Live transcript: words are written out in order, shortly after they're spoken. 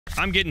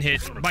I'm getting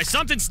hit by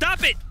something.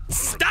 Stop it!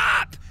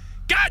 Stop!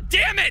 God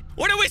damn it!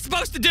 What are we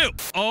supposed to do?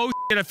 Oh,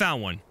 shit, I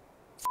found one.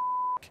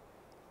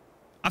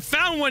 I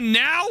found one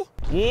now?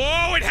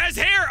 Whoa, it has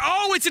hair!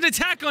 Oh, it's an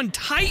attack on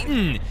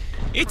Titan!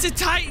 It's a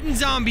Titan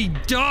zombie,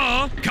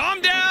 duh!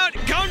 Calm down!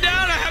 Calm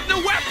down! I have no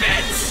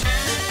weapons!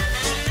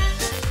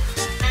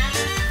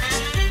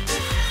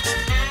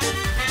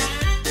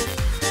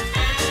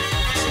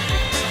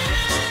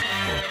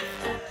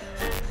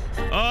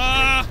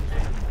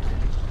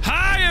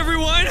 Hi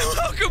everyone!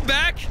 Welcome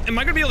back! Am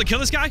I gonna be able to kill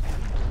this guy?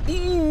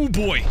 Ooh,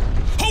 boy.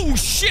 Oh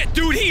shit,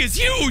 dude, he is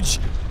huge!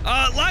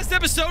 Last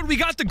episode, we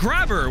got the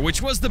grabber,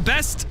 which was the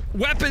best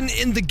weapon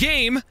in the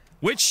game,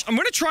 which I'm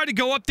gonna try to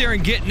go up there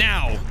and get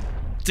now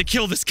to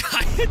kill this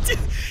guy.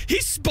 He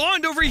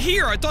spawned over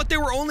here. I thought they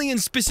were only in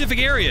specific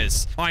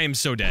areas. I am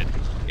so dead.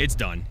 It's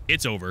done.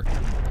 It's over.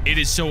 It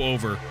is so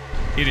over.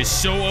 It is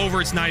so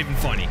over, it's not even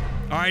funny.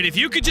 Alright, if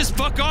you could just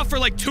fuck off for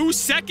like 2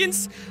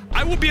 seconds,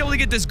 I will be able to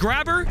get this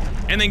grabber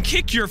and then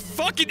kick your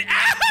fucking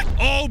ass!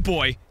 Oh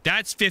boy,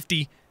 that's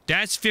 50.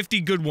 That's 50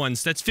 good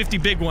ones. That's 50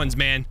 big ones,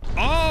 man.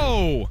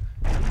 Oh!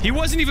 He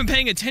wasn't even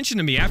paying attention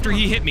to me. After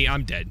he hit me,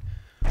 I'm dead.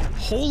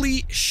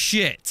 Holy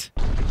shit.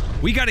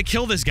 We gotta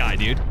kill this guy,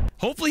 dude.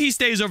 Hopefully he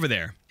stays over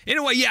there.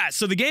 Anyway, yeah,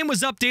 so the game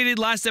was updated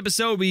last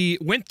episode. We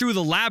went through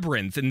the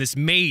labyrinth in this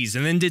maze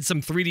and then did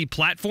some 3D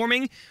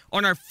platforming.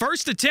 On our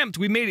first attempt,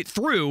 we made it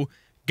through,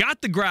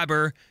 got the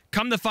grabber.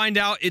 Come to find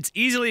out, it's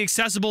easily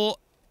accessible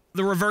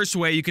the reverse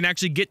way. You can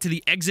actually get to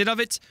the exit of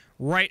it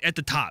right at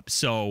the top.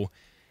 So,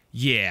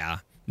 yeah.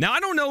 Now, I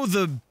don't know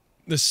the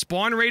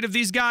spawn rate of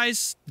these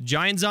guys,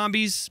 giant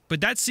zombies,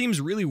 but that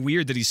seems really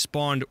weird that he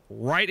spawned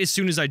right as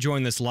soon as I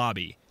joined this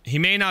lobby. He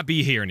may not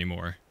be here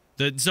anymore.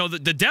 So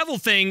the devil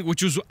thing,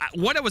 which was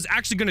what I was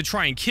actually going to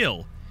try and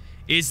kill,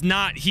 is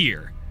not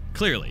here,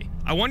 clearly.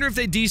 I wonder if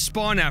they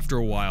despawn after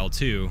a while,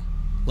 too.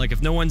 Like,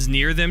 if no one's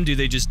near them, do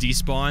they just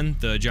despawn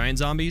the giant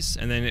zombies,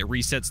 and then it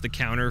resets the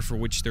counter for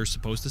which they're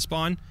supposed to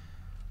spawn?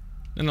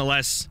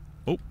 Nonetheless...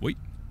 Oh, wait.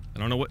 I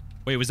don't know what...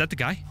 Wait, was that the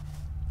guy?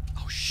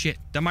 Oh, shit.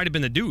 That might have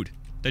been the dude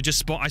that just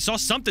spawned. I saw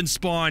something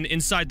spawn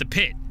inside the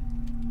pit.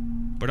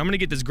 But I'm gonna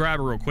get this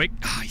grabber real quick.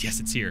 Ah, yes,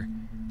 it's here.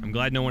 I'm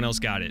glad no one else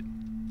got it.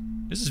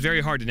 This is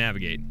very hard to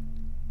navigate.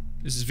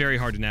 This is very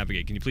hard to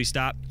navigate. Can you please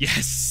stop?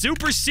 Yes,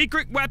 super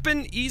secret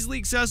weapon, easily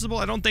accessible.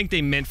 I don't think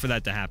they meant for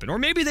that to happen. Or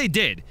maybe they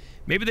did.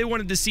 Maybe they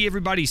wanted to see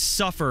everybody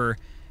suffer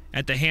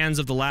at the hands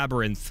of the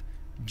labyrinth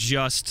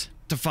just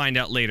to find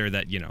out later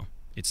that, you know,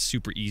 it's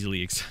super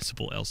easily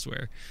accessible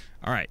elsewhere.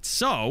 Alright,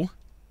 so,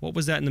 what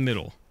was that in the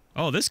middle?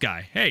 Oh, this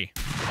guy. Hey.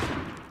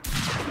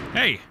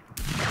 Hey.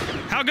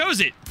 How goes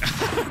it?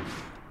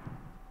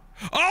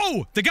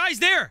 Oh! The guy's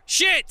there!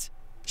 Shit!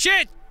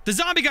 Shit! The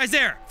zombie guy's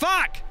there!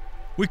 Fuck!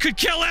 We could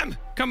kill him!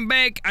 Come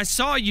back. I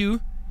saw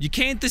you. You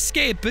can't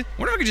escape. I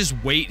wonder if I could just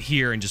wait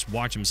here and just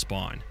watch him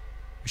spawn.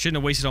 I shouldn't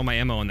have wasted all my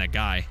ammo on that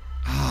guy.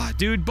 Ah,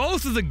 dude,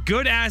 both of the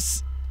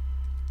good-ass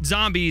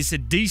zombies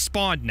had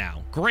despawned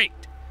now. Great.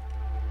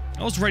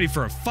 I was ready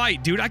for a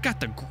fight, dude. I got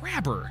the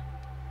grabber.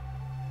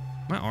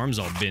 My arm's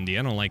all bendy.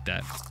 I don't like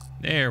that.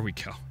 There we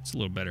go. It's a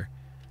little better.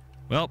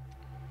 Well,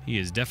 he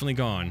is definitely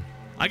gone.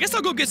 I guess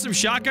I'll go get some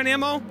shotgun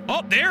ammo.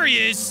 Oh, there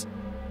he is.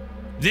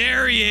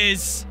 There he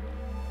is.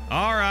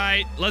 All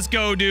right, let's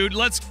go, dude.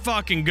 Let's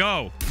fucking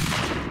go.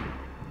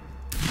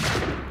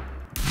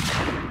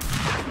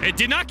 It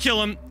did not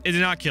kill him. It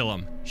did not kill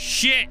him.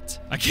 Shit.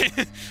 I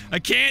can't. I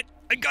can't.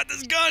 I got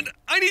this gun.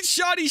 I need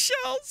shoddy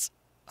shells.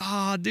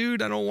 Ah,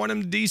 dude, I don't want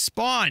him to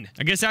despawn.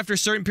 I guess after a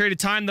certain period of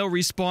time, they'll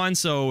respawn,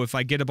 so if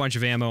I get a bunch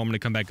of ammo, I'm gonna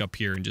come back up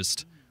here and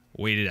just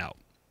wait it out.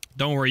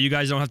 Don't worry, you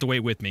guys don't have to wait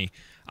with me.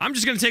 I'm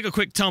just gonna take a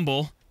quick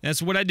tumble.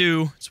 That's what I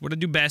do. It's what I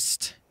do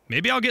best.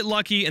 Maybe I'll get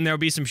lucky and there'll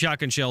be some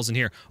shotgun shells in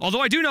here.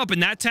 Although I do know up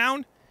in that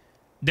town,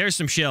 there's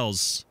some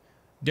shells.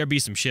 There'll be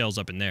some shells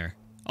up in there.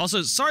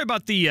 Also, sorry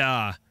about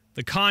the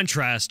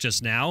contrast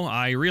just now.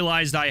 I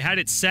realized I had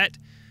it set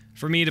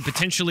for me to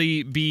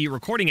potentially be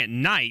recording at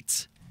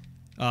night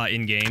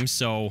in-game,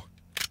 so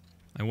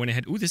I went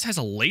ahead. Ooh, this has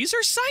a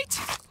laser sight?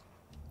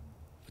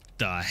 What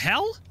the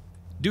hell?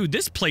 Dude,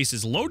 this place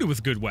is loaded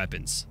with good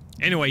weapons.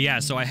 Anyway, yeah,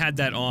 so I had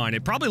that on.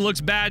 It probably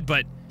looks bad,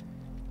 but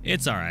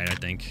it's alright, I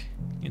think.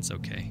 It's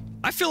okay.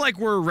 I feel like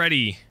we're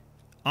ready,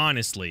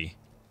 honestly,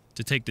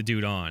 to take the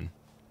dude on.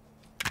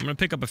 I'm gonna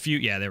pick up a few.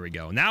 Yeah, there we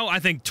go. Now, I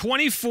think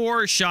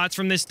 24 shots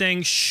from this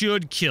thing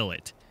should kill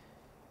it.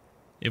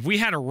 If we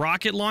had a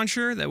rocket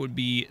launcher, that would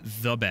be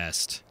the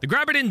best. The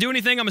grabber didn't do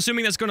anything. I'm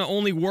assuming that's gonna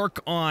only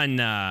work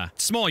on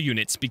small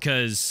units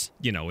because,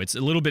 you know, it's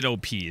a little bit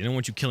OP. They don't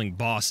want you killing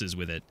bosses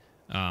with it.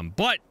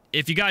 But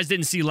if you guys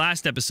didn't see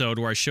last episode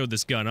where I showed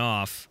this gun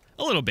off,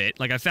 a little bit,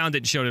 like I found it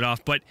and showed it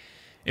off, but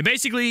it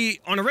basically,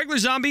 on a regular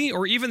zombie,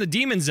 or even the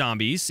demon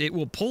zombies, it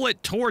will pull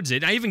it towards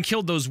it. I even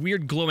killed those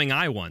weird glowing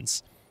eye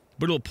ones.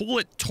 But it'll pull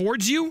it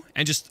towards you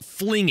and just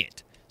fling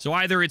it. So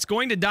either it's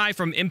going to die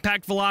from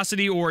impact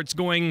velocity, or it's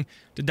going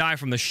to die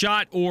from the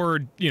shot,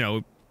 or, you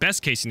know,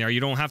 best case scenario, you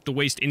don't have to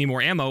waste any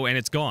more ammo and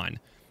it's gone.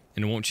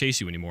 And it won't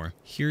chase you anymore.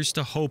 Here's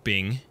to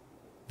hoping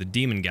the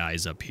demon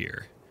guy's up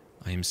here.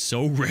 I am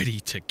so ready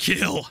to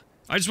kill.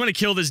 I just want to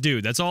kill this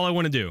dude. That's all I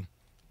want to do.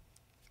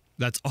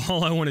 That's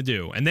all I want to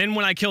do. And then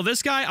when I kill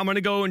this guy, I'm going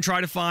to go and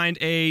try to find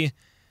a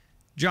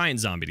giant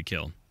zombie to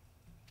kill.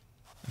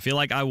 I feel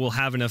like I will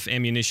have enough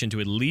ammunition to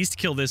at least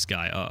kill this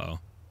guy. Uh-oh.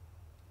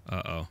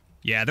 Uh-oh.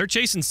 Yeah, they're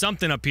chasing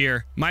something up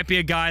here. Might be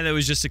a guy that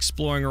was just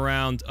exploring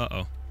around.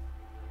 Uh-oh.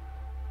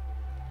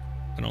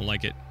 I don't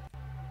like it.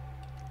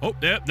 Oh,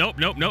 nope,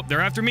 nope, nope. They're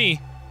after me.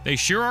 They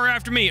sure are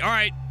after me. All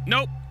right.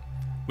 Nope.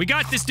 We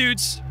got this,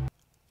 dudes.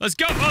 Let's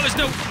go. Oh,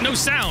 there's no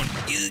sound.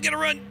 You gotta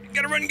run.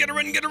 Gotta run, gotta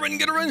run, gotta run,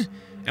 gotta run.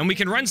 And we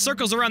can run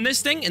circles around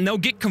this thing, and they'll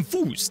get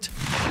confused.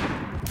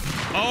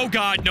 Oh,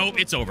 God. Nope.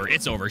 It's over.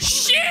 It's over.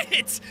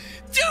 Shit!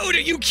 Dude, are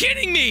you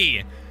kidding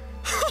me?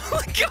 Oh,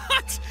 my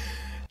God.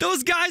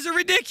 Those guys are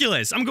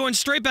ridiculous. I'm going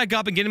straight back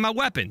up and getting my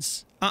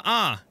weapons.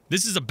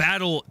 This is a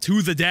battle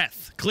to the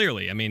death,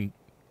 clearly. I mean,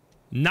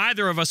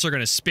 neither of us are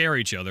going to spare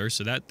each other,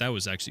 so that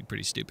was actually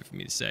pretty stupid for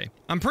me to say.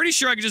 I'm pretty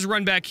sure I could just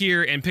run back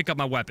here and pick up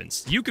my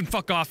weapons. You can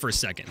fuck off for a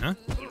second, huh?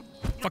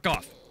 Fuck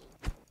off.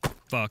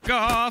 Fuck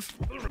off.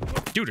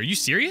 Dude, are you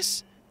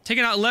serious?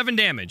 Taking out 11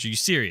 damage. Are you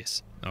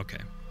serious? Okay.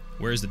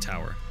 Where's the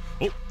tower?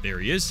 Oh, there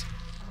he is.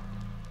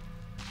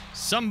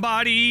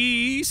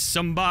 Somebody,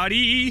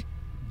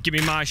 give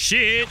me my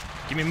shit.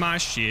 Give me my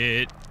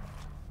shit.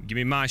 Give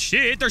me my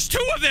shit. There's 2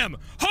 of them.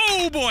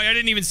 Oh, boy. I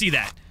didn't even see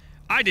that.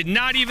 I did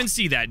not even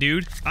see that,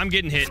 dude. I'm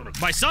getting hit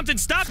by something.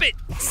 Stop it.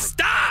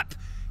 Stop.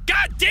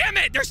 God damn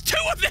it. There's 2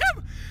 of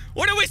them.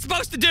 What are we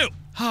supposed to do?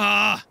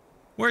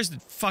 Where's the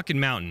fucking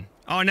mountain?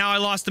 Oh, now I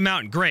lost the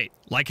mountain. Great.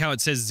 Like how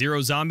it says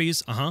 0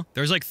 zombies?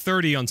 There's like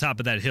 30 on top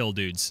of that hill,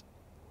 dudes.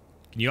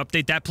 Can you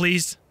update that,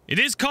 please? It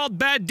is called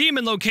Bad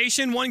Demon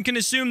Location. One can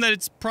assume that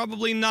it's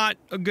probably not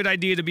a good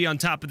idea to be on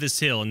top of this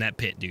hill in that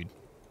pit, dude.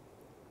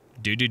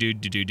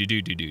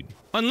 Dude.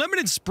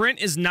 Unlimited sprint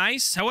is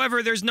nice.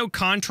 However, there's no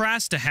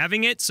contrast to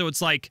having it, so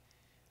it's like,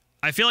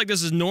 I feel like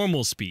this is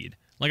normal speed.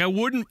 Like, I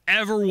wouldn't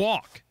ever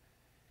walk.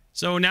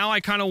 So now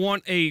I kind of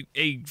want a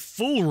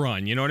full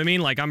run, you know what I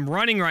mean? Like, I'm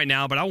running right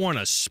now, but I want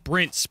a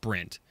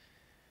sprint.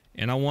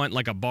 And I want,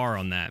 like, a bar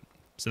on that.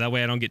 So that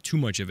way I don't get too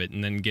much of it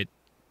and then get,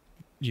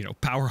 you know,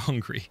 power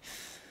hungry.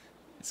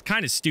 It's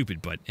kind of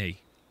stupid, but hey.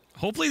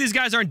 Hopefully these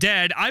guys aren't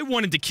dead. I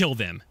wanted to kill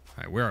them.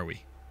 All right, where are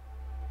we?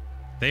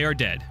 They are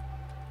dead.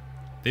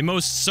 They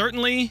most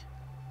certainly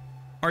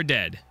are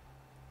dead.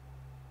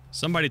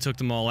 Somebody took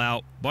them all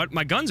out, but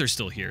my guns are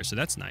still here, so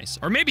that's nice.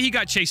 Or maybe he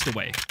got chased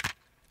away.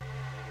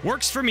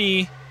 Works for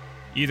me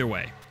either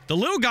way. The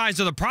little guys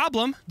are the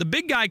problem. The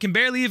big guy can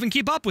barely even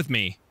keep up with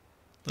me.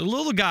 The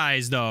little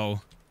guys,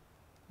 though,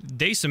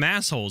 they some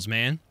assholes,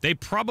 man. They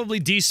probably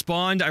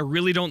despawned. I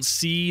really don't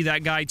see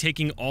that guy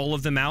taking all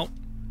of them out.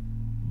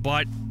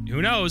 But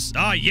who knows?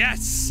 Ah,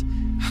 yes!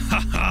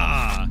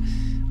 Haha!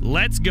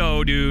 Let's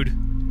go, dude.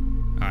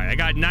 Alright, I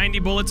got 90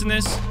 bullets in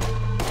this.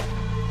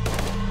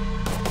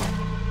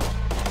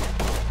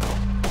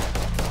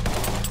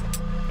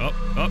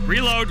 Oh,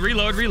 reload.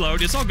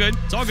 It's all good.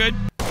 It's all good.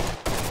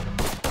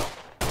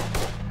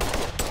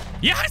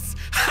 Yes!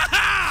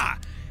 Haha!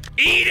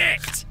 Eat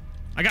it!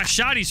 I got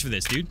shotties for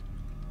this, dude.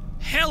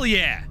 Hell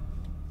yeah.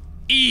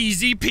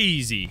 Easy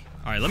peasy.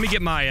 All right, let me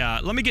get my,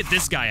 let me get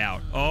this guy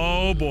out.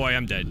 Oh boy,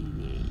 I'm dead.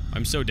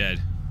 I'm so dead.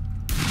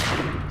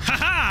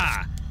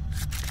 Haha!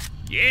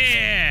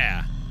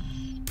 Yeah!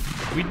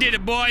 We did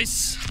it,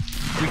 boys.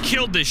 We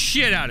killed the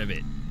shit out of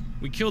it.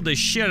 We killed the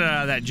shit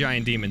out of that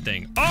giant demon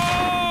thing.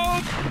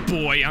 Oh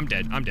boy, I'm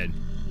dead. I'm dead.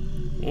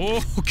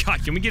 Oh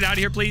God, can we get out of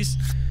here, please?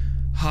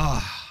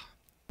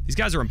 These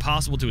guys are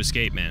impossible to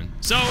escape, man.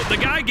 So, the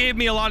guy gave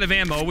me a lot of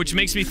ammo, which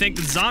makes me think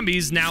that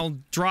zombies now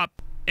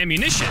drop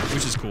ammunition,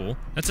 which is cool.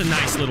 That's a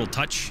nice little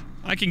touch.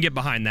 I can get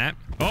behind that.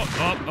 Up.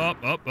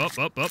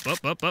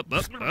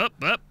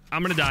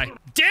 I'm gonna die.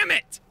 Damn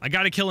it! I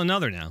gotta kill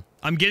another now.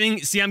 I'm getting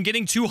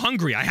too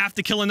hungry. I have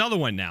to kill another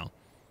one now.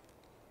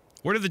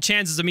 What are the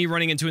chances of me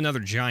running into another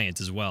giant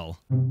as well?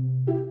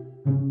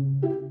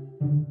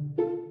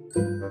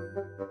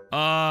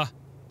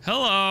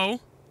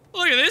 Hello?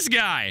 Look at this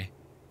guy.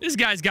 This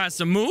guy's got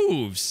some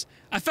moves.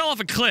 I fell off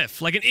a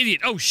cliff like an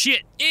idiot. Oh,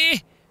 shit.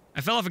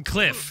 I fell off a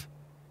cliff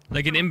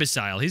like an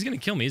imbecile. He's gonna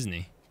kill me, isn't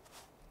he?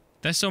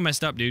 That's so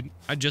messed up, dude.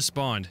 I just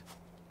spawned.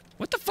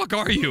 What the fuck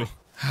are you?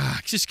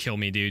 Just kill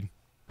me, dude.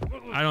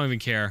 I don't even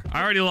care.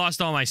 I already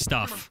lost all my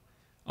stuff.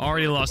 I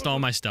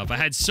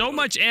had so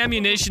much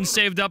ammunition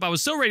saved up. I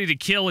was so ready to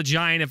kill a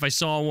giant if I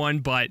saw one,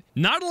 but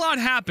not a lot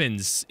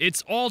happens.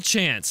 It's all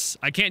chance.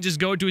 I can't just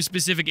go to a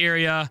specific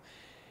area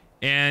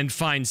and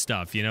find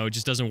stuff, you know? It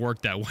just doesn't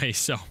work that way,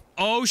 so...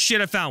 Oh,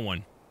 shit, I found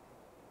one.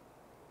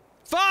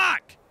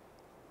 Fuck!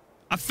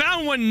 I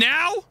found one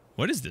now?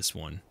 What is this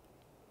one?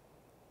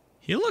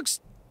 He looks...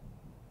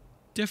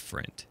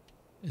 different.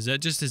 Is that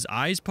just his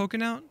eyes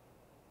poking out?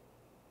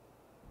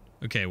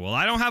 Okay, well,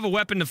 I don't have a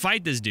weapon to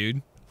fight this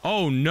dude.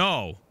 Oh,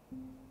 no.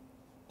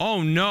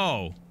 Oh,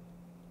 no.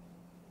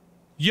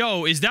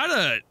 Yo, is that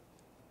a...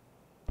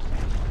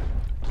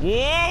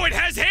 Whoa, it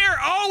has hair!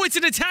 Oh, it's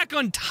an attack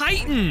on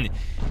Titan!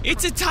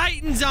 It's a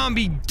Titan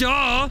zombie,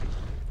 duh!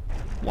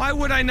 Why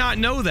would I not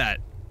know that?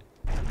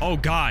 Oh,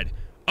 God.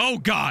 Oh,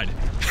 God.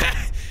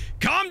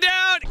 Calm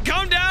down.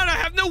 Calm down. I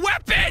have no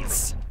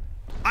weapons.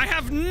 I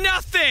have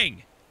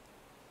nothing.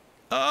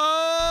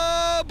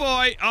 Oh,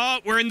 boy. Oh,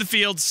 we're in the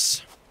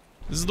fields.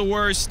 This is the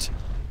worst.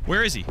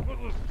 Where is he?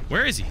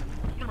 Where is he?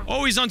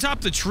 Oh, he's on top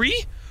of the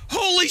tree?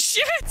 Holy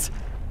shit!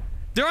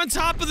 They're on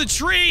top of the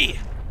tree!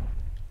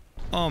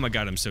 Oh my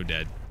god, I'm so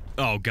dead.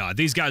 Oh god,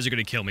 these guys are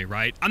gonna kill me,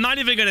 right? I'm not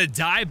even gonna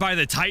die by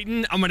the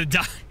Titan. I'm gonna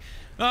die.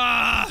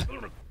 Ah!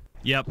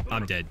 Yep,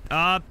 I'm dead.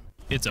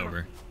 It's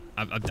over.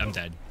 I'm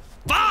dead.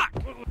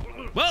 Fuck!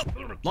 Well,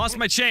 lost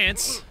my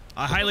chance.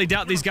 I highly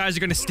doubt these guys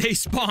are gonna stay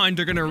spawned.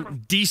 They're gonna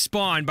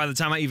despawn by the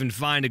time I even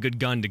find a good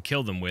gun to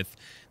kill them with.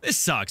 This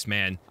sucks,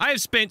 man. I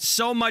have spent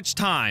so much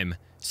time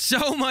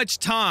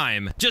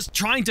just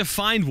trying to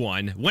find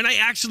one when I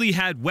actually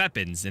had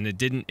weapons, and it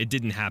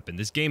didn't happen.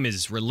 This game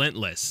is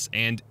relentless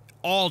and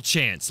all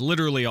chance,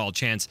 literally all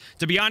chance.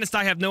 To be honest,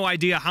 I have no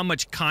idea how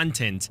much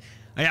content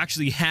I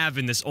actually have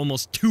in this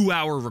almost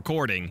 2-hour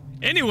recording.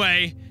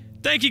 Anyway,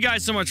 thank you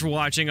guys so much for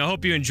watching. I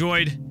hope you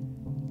enjoyed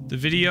the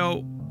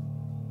video.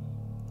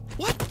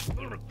 What?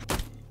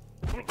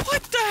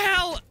 What the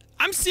hell?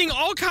 I'm seeing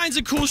all kinds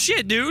of cool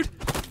shit, dude.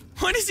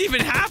 What is even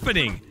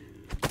happening?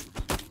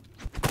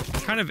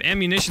 What kind of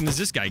ammunition does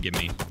this guy give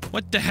me?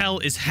 What the hell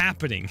is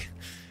happening?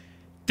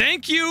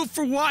 Thank you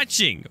for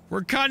watching.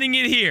 We're cutting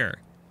it here.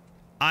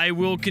 I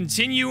will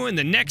continue in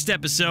the next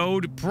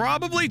episode,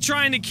 probably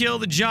trying to kill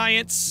the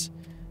giants,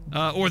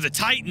 or the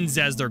Titans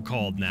as they're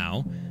called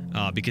now,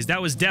 because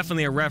that was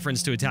definitely a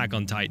reference to Attack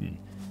on Titan.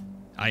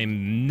 I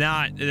am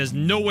not, there's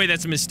no way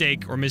that's a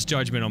mistake or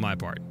misjudgment on my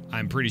part.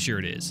 I'm pretty sure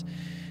it is.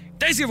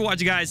 Thanks again for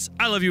watching, guys.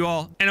 I love you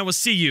all, and I will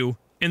see you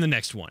in the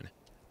next one.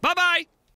 Bye-bye!